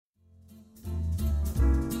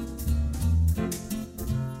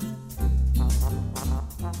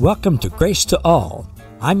Welcome to Grace to All.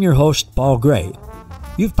 I'm your host, Paul Gray.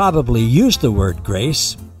 You've probably used the word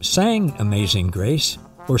grace, sang Amazing Grace,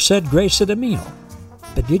 or said grace at a meal.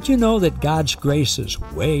 But did you know that God's grace is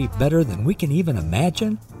way better than we can even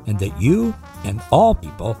imagine, and that you and all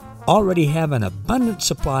people already have an abundant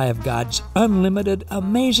supply of God's unlimited,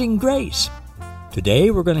 amazing grace? Today,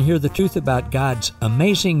 we're going to hear the truth about God's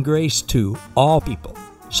amazing grace to all people.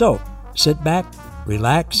 So, sit back,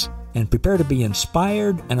 relax, and prepare to be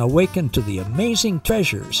inspired and awakened to the amazing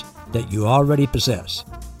treasures that you already possess.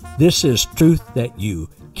 This is truth that you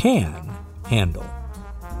can handle.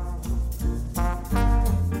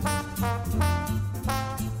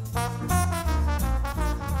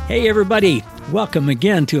 Hey everybody, welcome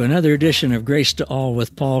again to another edition of Grace to All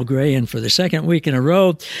with Paul Gray. And for the second week in a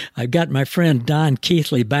row, I've got my friend Don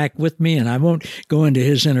Keathley back with me, and I won't go into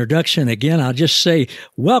his introduction again. I'll just say,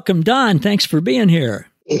 welcome Don, thanks for being here.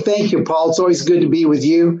 Hey, thank you, Paul. It's always good to be with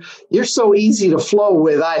you. You're so easy to flow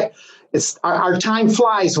with. Our time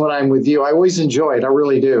flies when I'm with you. I always enjoy it. I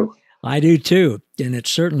really do. I do too, and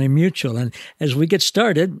it's certainly mutual. And as we get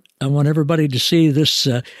started, I want everybody to see this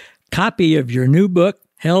copy of your new book,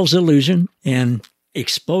 Hell's Illusion, and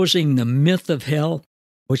Exposing the Myth of Hell,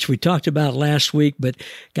 which we talked about last week. But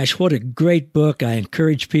gosh, what a great book. I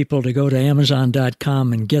encourage people to go to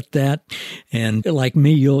Amazon.com and get that. And like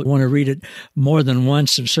me, you'll want to read it more than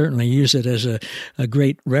once and certainly use it as a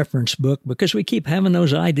great reference book, because we keep having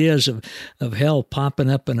those ideas of hell popping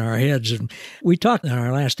up in our heads. And we talked in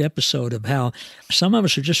our last episode of how some of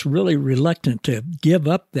us are just really reluctant to give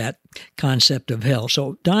up that concept of hell.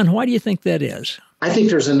 So, Don, why do you think that is? I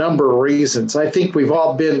think there's a number of reasons. I think we've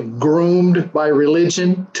all been groomed by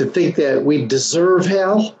religion to think that we deserve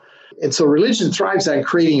hell. And so religion thrives on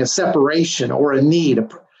creating a separation or a need.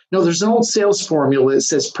 There's an old sales formula that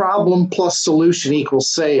says problem plus solution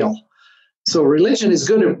equals sale. So religion is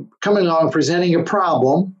good at coming along, presenting a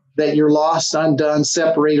problem that you're lost, undone,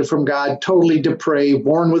 separated from God, totally depraved,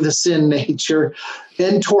 born with a sin nature,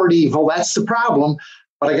 bent toward evil. That's the problem.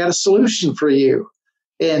 But I got a solution for you.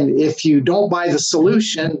 And if you don't buy the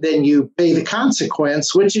solution, then you pay the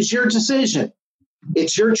consequence, which is your decision.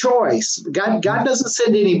 It's your choice. God doesn't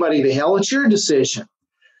send anybody to hell. It's your decision.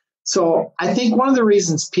 So I think one of the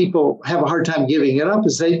reasons people have a hard time giving it up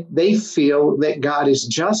is they feel that God is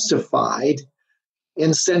justified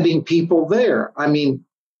in sending people there. I mean,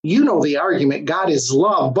 you know the argument, God is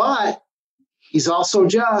love, but he's also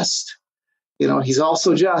just. He's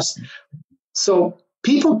also just. So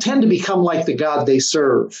people tend to become like the God they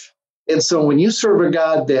serve. And so when you serve a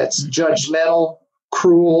God that's judgmental,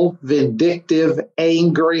 cruel, vindictive,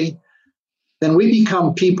 angry, then we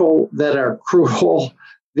become people that are cruel,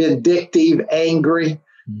 vindictive, angry.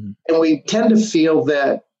 Mm-hmm. And we tend to feel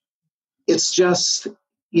that it's just,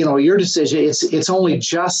 your decision. It's only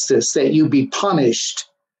justice that you be punished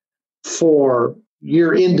for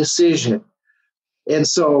your indecision. And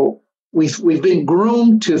so We've been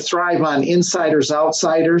groomed to thrive on insiders,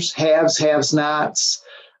 outsiders, haves, have-nots.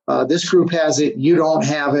 This group has it, you don't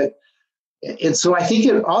have it. And so I think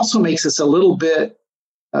it also makes us a little bit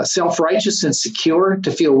self-righteous and secure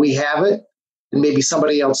to feel we have it and maybe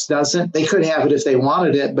somebody else doesn't. They could have it if they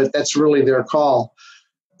wanted it, but that's really their call.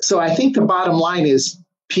 So I think the bottom line is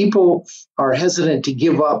people are hesitant to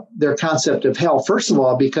give up their concept of hell, first of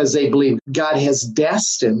all, because they believe God has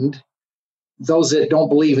destined those that don't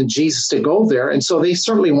believe in Jesus to go there. And so they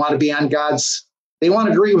certainly want to be on they want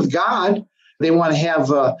to agree with God. They want to have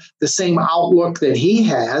the same outlook that he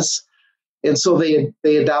has. And so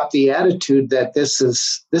they adopt the attitude that this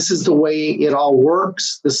is the way it all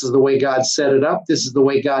works. This is the way God set it up. This is the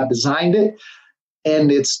way God designed it.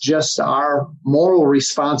 And it's just our moral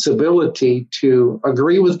responsibility to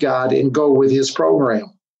agree with God and go with his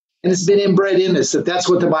program. And it's been inbred in us that's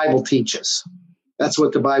what the Bible teaches. That's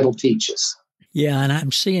what the Bible teaches. Yeah, and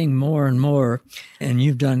I'm seeing more and more, and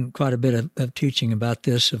you've done quite a bit of teaching about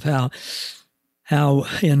this, of how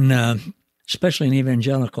in especially in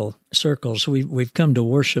evangelical circles, we've come to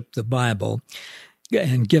worship the Bible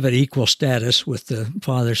and give it equal status with the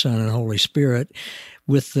Father, Son, and Holy Spirit,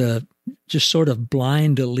 with the just sort of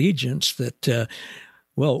blind allegiance that,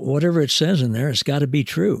 whatever it says in there, it's got to be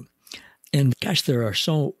true. And gosh, there are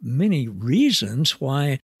so many reasons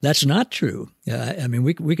why that's not true. I mean,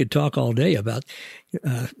 we could talk all day about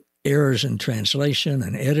errors in translation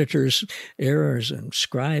and editors' errors and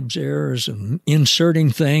scribes' errors and inserting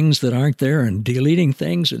things that aren't there and deleting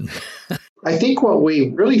things. And I think what we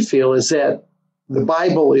really feel is that the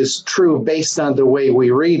Bible is true based on the way we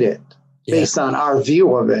read it, based on our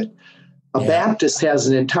view of it. A Baptist has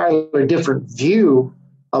an entirely different view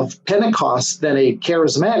of Pentecost than a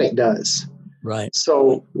charismatic does. Right.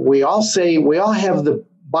 So we all have the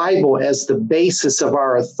Bible as the basis of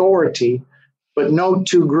our authority, but no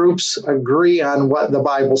two groups agree on what the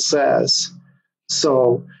Bible says.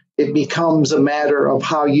 So it becomes a matter of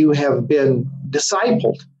how you have been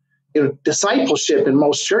discipled. Discipleship in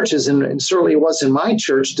most churches, and certainly it was in my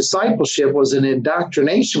church, discipleship was an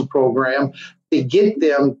indoctrination program to get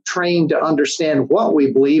them trained to understand what we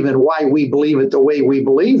believe and why we believe it the way we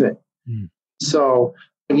believe it. Mm. So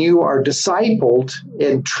when you are discipled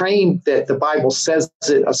and trained that the Bible says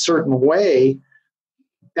it a certain way,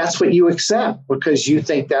 that's what you accept because you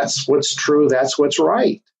think that's what's true, that's what's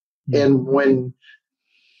right. Mm. And when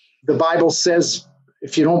the Bible says,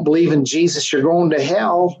 if you don't believe in Jesus, you're going to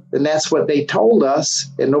hell, then that's what they told us.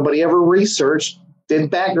 And nobody ever researched, did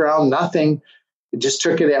background, nothing. It just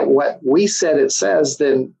took it at what we said it says.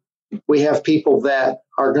 Then we have people that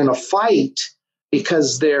are going to fight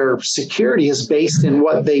because their security is based in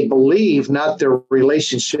what they believe, not their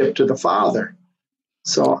relationship to the Father.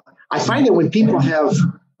 So I find that when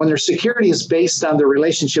their security is based on their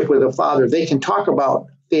relationship with the Father, they can talk about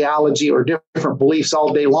theology or different beliefs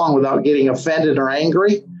all day long without getting offended or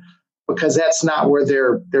angry, because that's not where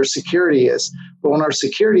their security is. But when our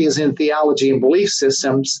security is in theology and belief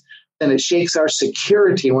systems, then it shakes our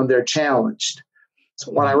security when they're challenged.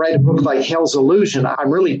 So when I write a book like Hell's Illusion, I'm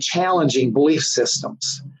really challenging belief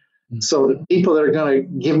systems. So the people that are going to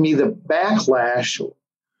give me the backlash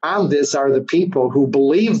on this are the people who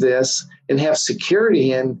believe this and have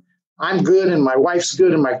security in, I'm good and my wife's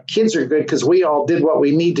good and my kids are good because we all did what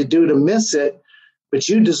we need to do to miss it, but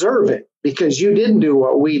you deserve it because you didn't do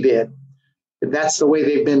what we did. And that's the way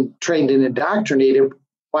they've been trained and indoctrinated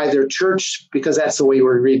by their church, because that's the way we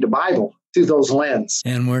read the Bible, through those lenses.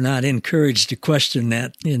 And we're not encouraged to question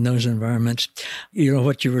that in those environments. You know,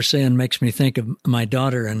 what you were saying makes me think of my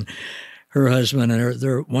daughter and her husband and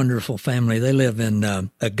their wonderful family. They live in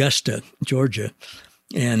Augusta, Georgia.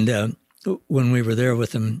 And when we were there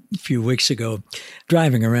with them a few weeks ago,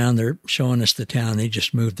 driving around, they're showing us the town. They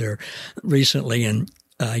just moved there recently. And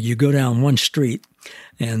you go down one street,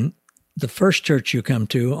 and the first church you come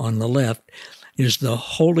to on the left is the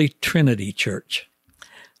Holy Trinity Church.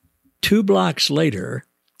 2 blocks later,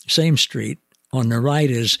 same street, on the right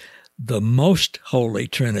is the Most Holy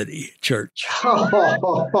Trinity Church.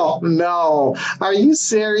 Oh, no. Are you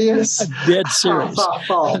serious? Dead serious.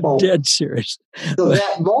 Dead serious. So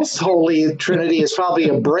that Most Holy Trinity is probably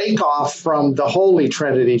a break-off from the Holy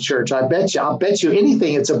Trinity Church. I'll bet you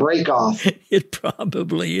anything it's a break-off. It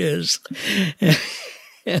probably is.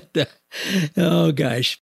 And, oh,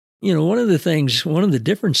 gosh. You know, one of the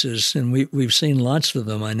differences, and we've seen lots of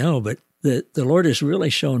them, I know, but the Lord has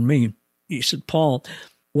really shown me, he said, Paul,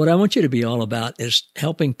 what I want you to be all about is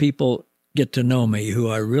helping people get to know me, who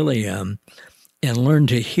I really am, and learn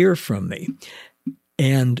to hear from me.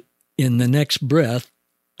 And in the next breath,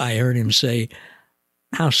 I heard him say,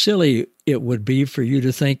 how silly it would be for you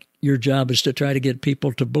to think your job is to try to get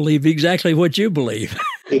people to believe exactly what you believe.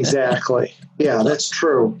 Exactly. Yeah, that's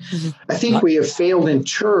true. I think we have failed in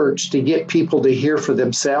church to get people to hear for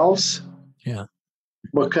themselves. Yeah.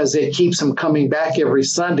 Because it keeps them coming back every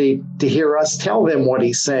Sunday to hear us tell them what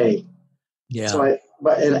he's saying. Yeah. So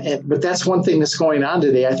but that's one thing that's going on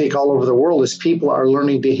today, I think, all over the world, is people are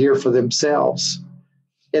learning to hear for themselves.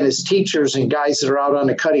 And as teachers and guys that are out on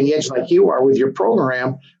the cutting edge like you are with your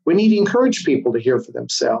program, we need to encourage people to hear for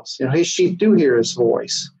themselves. You know, his sheep do hear his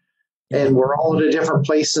voice. And we're all at a different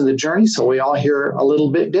place in the journey, so we all hear a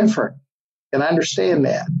little bit different. And I understand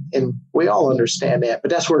that. And we all understand that.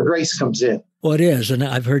 But that's where grace comes in. Well, it is. And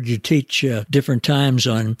I've heard you teach different times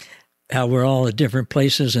on how we're all at different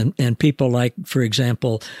places. And people like, for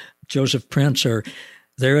example, Joseph Prince,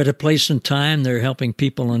 they're at a place and time. They're helping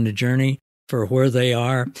people on the journey for where they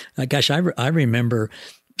are. Gosh, I remember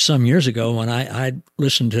some years ago when I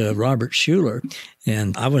listened to Robert Schuller,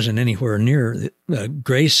 and I wasn't anywhere near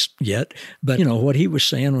grace yet, but you know what he was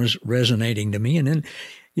saying was resonating to me. And then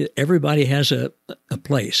everybody has a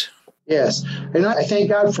place. Yes, and I thank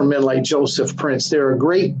God for men like Joseph Prince. They're a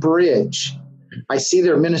great bridge. I see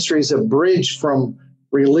their ministry as a bridge from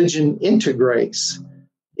religion into grace.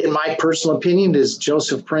 In my personal opinion, does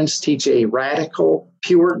Joseph Prince teach a radical,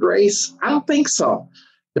 pure grace? I don't think so.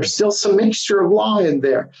 There's still some mixture of law in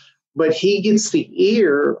there, but he gets the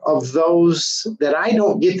ear of those that I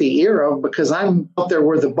don't get the ear of, because I'm out there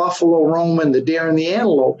where the buffalo roam and the deer and the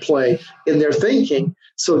antelope play in their thinking.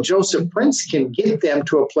 So Joseph Prince can get them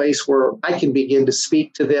to a place where I can begin to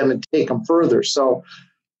speak to them and take them further. So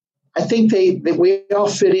I think that we all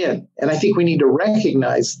fit in, and I think we need to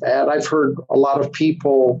recognize that. I've heard a lot of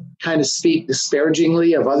people kind of speak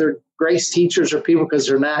disparagingly of other grace teachers or people because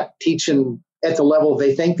they're not teaching at the level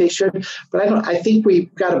they think they should. But I think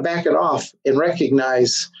we've got to back it off and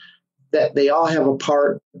recognize that they all have a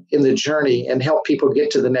part in the journey and help people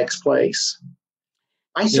get to the next place.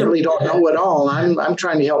 I certainly don't know it all. I'm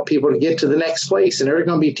trying to help people to get to the next place. And there are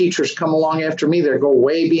going to be teachers come along after me that go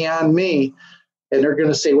way beyond me. And they're going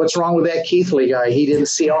to say, what's wrong with that Keithley guy? He didn't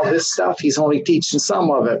see all this stuff. He's only teaching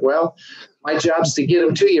some of it. Well, my job's to get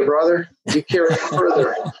them to you, brother. You carry it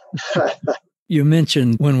further. You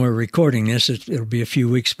mentioned when we're recording this, it'll be a few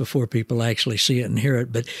weeks before people actually see it and hear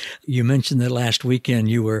it, but you mentioned that last weekend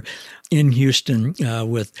you were in Houston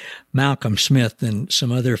with Malcolm Smith and some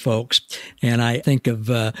other folks. And I think I've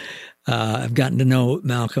gotten to know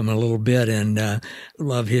Malcolm a little bit and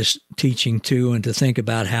love his teaching too, and to think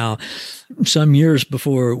about how some years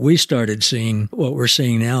before we started seeing what we're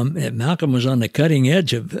seeing now, Malcolm was on the cutting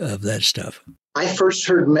edge of that stuff. I first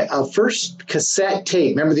heard first cassette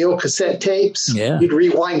tape. Remember the old cassette tapes? Yeah. You'd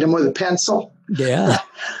rewind them with a pencil. Yeah.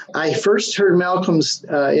 I first heard Malcolm's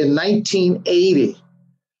in 1980,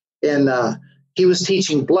 and he was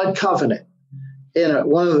teaching Blood Covenant. And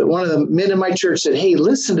one of the men in my church said, "Hey,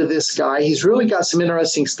 listen to this guy. He's really got some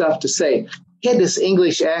interesting stuff to say." He had this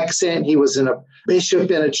English accent. He was a bishop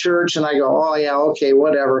in a church, and I go, "Oh yeah, okay,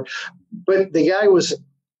 whatever." But the guy was.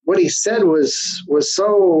 What he said was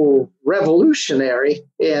so revolutionary.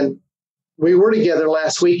 And we were together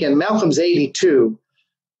last week, and Malcolm's 82.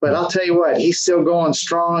 But I'll tell you what, he's still going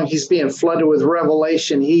strong. He's being flooded with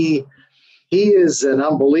revelation. He is an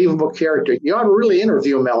unbelievable character. You ought to really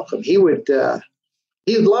interview Malcolm. He'd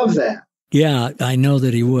love that. Yeah, I know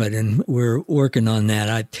that he would, and we're working on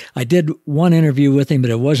that. I did one interview with him, but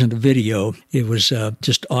it wasn't a video. It was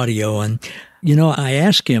just audio. And, I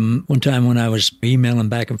asked him one time when I was emailing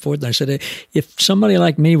back and forth, and I said, if somebody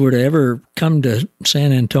like me were to ever come to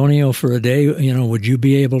San Antonio for a day, would you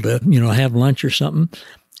be able to, have lunch or something?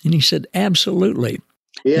 And he said, absolutely.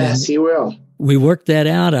 Yes, he will. We worked that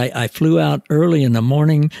out. I flew out early in the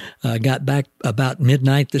morning, got back about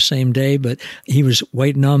midnight the same day, but he was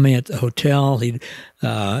waiting on me at the hotel.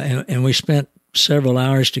 And we spent several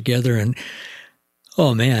hours together, and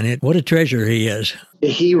oh man, what a treasure he is.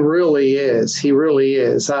 He really is. He really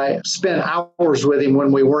is. I spent hours with him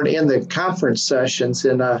when we weren't in the conference sessions,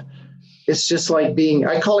 and it's just like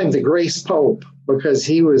I call him the Grace Pope, because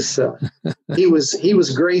he was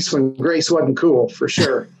grace when grace wasn't cool, for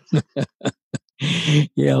sure.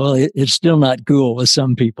 Yeah, well, it's still not cool with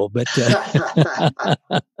some people, but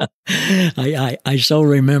I so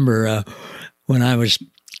remember when I was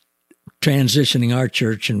transitioning our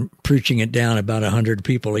church and preaching it down about 100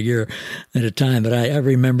 people a year at a time. But I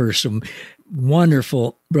remember some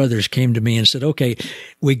wonderful brothers came to me and said, "Okay,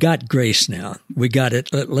 we got grace now. We got it.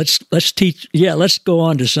 Let's teach. Yeah, let's go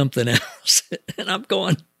on to something else." And I'm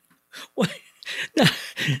going, "What?"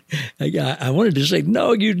 I wanted to say,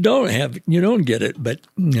 no, you don't get it. But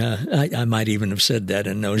I might even have said that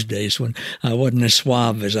in those days when I wasn't as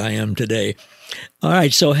suave as I am today. All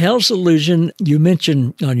right. So Hell's Illusion, you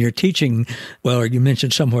mentioned on your teaching, or you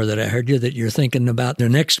mentioned somewhere that I heard you that you're thinking about the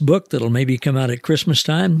next book that'll maybe come out at Christmas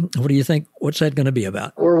time. What do you think? What's that going to be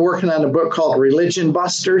about? We're working on a book called Religion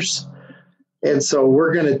Busters. And so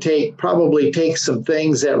we're going to probably take some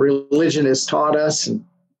things that religion has taught us and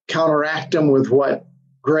counteract them with what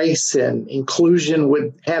grace and inclusion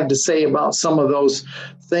would have to say about some of those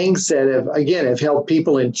things that have held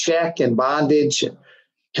people in check and bondage and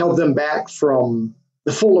held them back from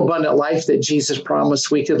the full abundant life that Jesus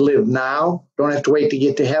promised we could live now. Don't have to wait to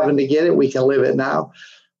get to heaven to get it. We can live it now.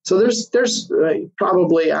 So there's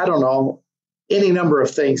probably, I don't know, any number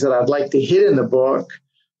of things that I'd like to hit in the book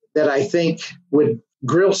that I think would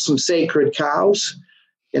grill some sacred cows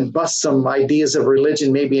and bust some ideas of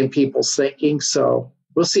religion maybe in people's thinking. So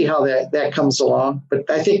we'll see how that comes along. But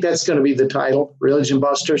I think that's going to be the title, Religion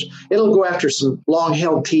Busters. It'll go after some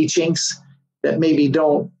long-held teachings that maybe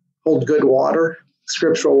don't hold good water,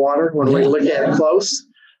 scriptural water, when we look at it close.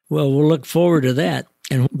 Well, we'll look forward to that.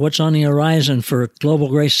 And what's on the horizon for Global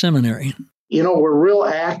Grace Seminary? We're real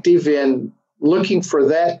active in looking for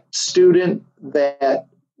that student that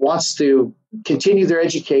wants to continue their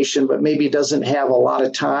education, but maybe doesn't have a lot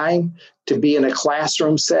of time to be in a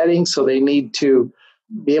classroom setting. So they need to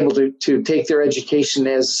be able to take their education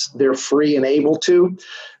as they're free and able to.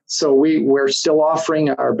 So we're still offering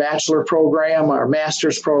our bachelor program, our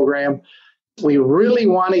master's program. We really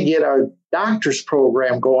want to get our doctor's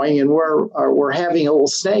program going, and we're having a little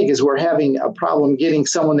snag is we're having a problem getting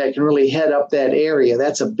someone that can really head up that area.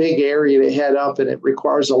 That's a big area to head up, and it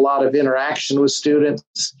requires a lot of interaction with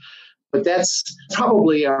students. But that's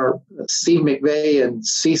probably our Steve McVeigh and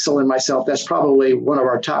Cecil and myself. That's probably one of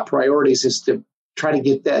our top priorities is to try to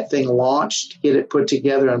get that thing launched, get it put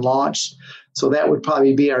together and launched. So that would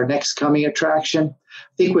probably be our next coming attraction.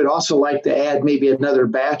 I think we'd also like to add maybe another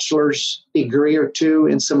bachelor's degree or two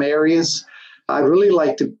in some areas. I'd really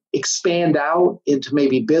like to expand out into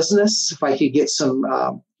maybe business. If I could get some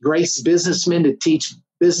Grace businessmen to teach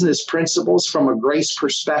business principles from a Grace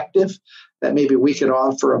perspective, that maybe we could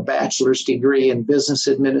offer a bachelor's degree in business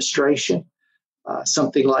administration,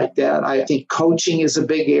 something like that. I think coaching is a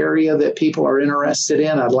big area that people are interested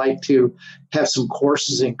in. I'd like to have some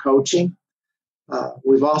courses in coaching.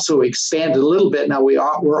 We've also expanded a little bit. Now we're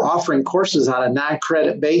offering courses on a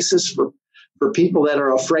non-credit basis for people that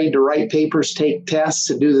are afraid to write papers, take tests,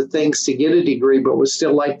 and do the things to get a degree, but would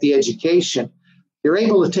still like the education. You're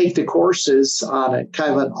able to take the courses on a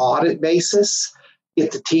kind of an audit basis,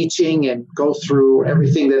 get the teaching and go through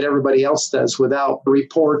everything that everybody else does without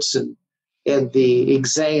reports and the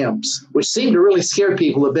exams, which seem to really scare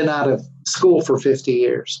people who've been out of school for 50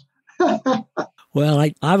 years. Well,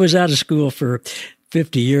 I was out of school for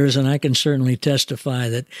 50 years, and I can certainly testify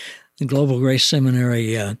that the Global Grace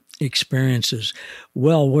Seminary experience is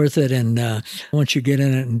well worth it. And once you get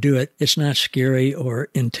in it and do it, it's not scary or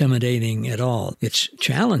intimidating at all. It's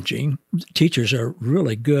challenging. Teachers are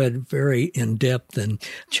really good, very in-depth, and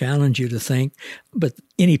challenge you to think. But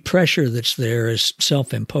any pressure that's there is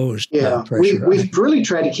self-imposed. Yeah, we've really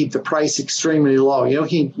tried to keep the price extremely low. You know,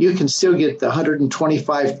 you can still get the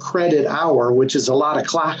 125 credit hour, which is a lot of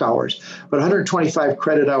clock hours, but 125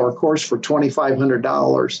 credit hour course for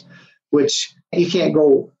 $2,500, which you can't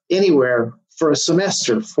go anywhere for a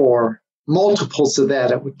semester for multiples of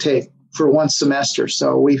that it would take for one semester.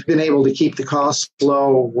 So we've been able to keep the cost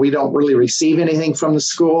low. We don't really receive anything from the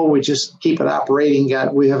school. We just keep it operating.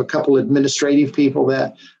 We have a couple administrative people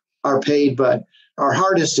that are paid, but our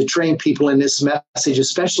heart is to train people in this message,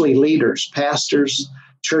 especially leaders, pastors,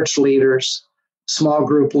 church leaders, small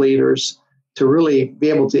group leaders, to really be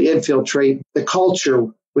able to infiltrate the culture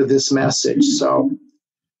with this message. So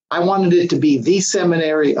I wanted it to be the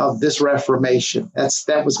seminary of this Reformation.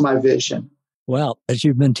 That was my vision. Well, as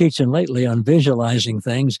you've been teaching lately on visualizing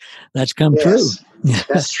things, that's come true.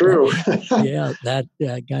 That's true. Yeah, that,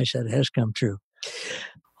 gosh, that has come true.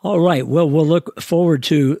 All right. Well, we'll look forward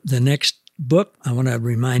to the next book. I want to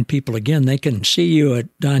remind people again, they can see you at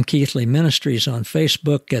Don Keathley Ministries on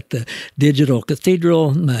Facebook at the Digital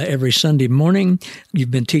Cathedral every Sunday morning. You've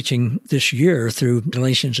been teaching this year through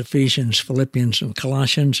Galatians, Ephesians, Philippians, and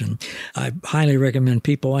Colossians, and I highly recommend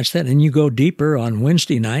people watch that. And you go deeper on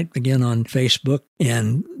Wednesday night, again on Facebook,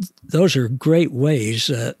 and those are great ways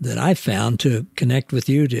that I found to connect with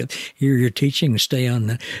you, to hear your teaching, stay on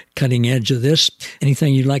the cutting edge of this.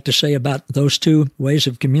 Anything you'd like to say about those two ways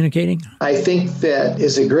of communicating? I think that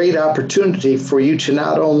is a great opportunity for you to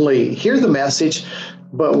not only hear the message,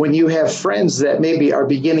 but when you have friends that maybe are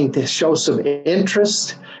beginning to show some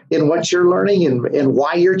interest in what you're learning and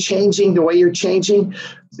why you're changing the way you're changing,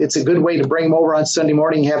 it's a good way to bring them over on Sunday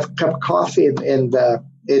morning, have a cup of coffee, and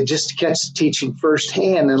just catch the teaching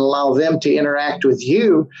firsthand and allow them to interact with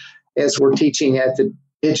you as we're teaching at the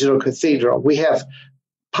Digital Cathedral. We have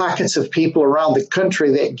pockets of people around the country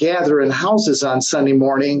that gather in houses on Sunday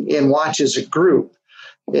morning and watch as a group.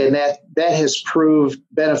 And that has proved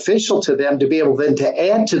beneficial to them to be able then to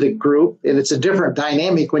add to the group. And it's a different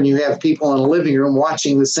dynamic when you have people in a living room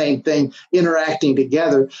watching the same thing, interacting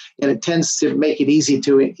together. And it tends to make it easy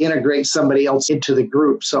to integrate somebody else into the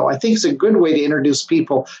group. So I think it's a good way to introduce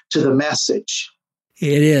people to the message.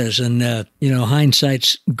 It is. And,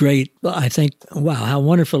 hindsight's great. I think, wow, how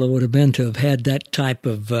wonderful it would have been to have had that type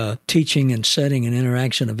of teaching and setting and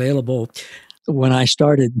interaction available when I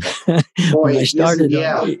started.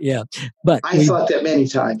 Yeah. But I thought that many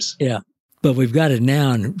times. Yeah. But we've got it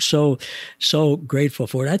now, and so grateful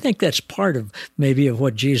for it. I think that's part of maybe of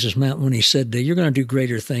what Jesus meant when he said, you're going to do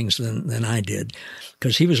greater things than I did,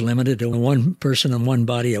 because he was limited to one person and one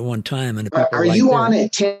body at one time. And are you on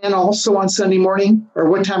at 10 also on Sunday morning? Or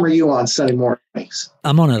what time are you on Sunday mornings?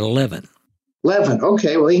 I'm on at 11. 11.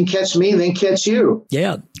 Okay. Well, you can catch me, then catch you.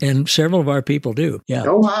 Yeah. And several of our people do. Yeah.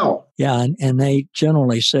 Oh, wow. Yeah. And they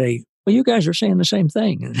generally say, well, you guys are saying the same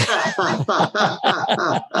thing.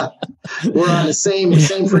 We're on the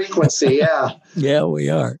same frequency. Yeah. Yeah, we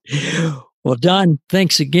are. Well, Don,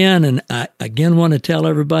 thanks again. And I again want to tell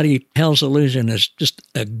everybody Hell's Illusion is just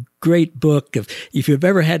a great book. If you've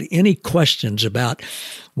ever had any questions about,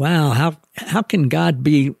 wow, how can God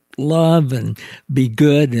be love and be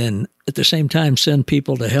good and at the same time send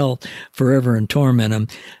people to hell forever and torment them,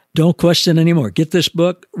 don't question anymore. Get this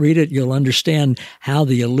book, read it. You'll understand how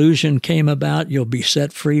the illusion came about. You'll be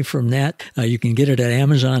set free from that. You can get it at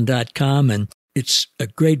Amazon.com. And It's a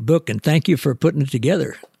great book, and thank you for putting it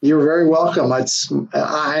together. You're very welcome.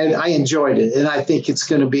 I enjoyed it, and I think it's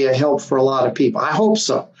going to be a help for a lot of people. I hope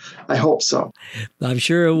so. I'm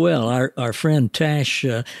sure it will. Our friend Tash,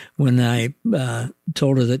 when I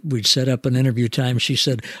told her that we'd set up an interview time, she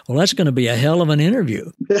said, well, that's going to be a hell of an interview.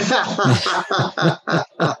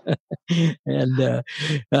 And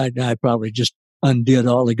I probably just undid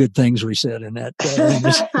all the good things we said in that.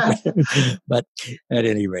 But at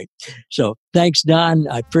any rate. So thanks, Don.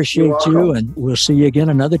 I appreciate you, and we'll see you again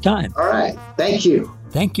another time. All right. Thank you.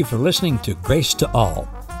 Thank you for listening to Grace to All.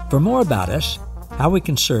 For more about us, how we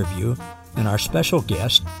can serve you, and our special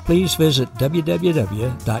guest, please visit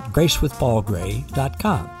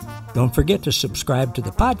www.gracewithpaulgray.com. Don't forget to subscribe to the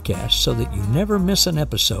podcast so that you never miss an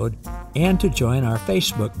episode, and to join our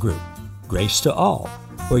Facebook group, Grace to All,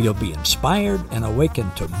 where you'll be inspired and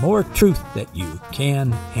awakened to more truth that you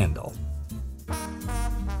can handle.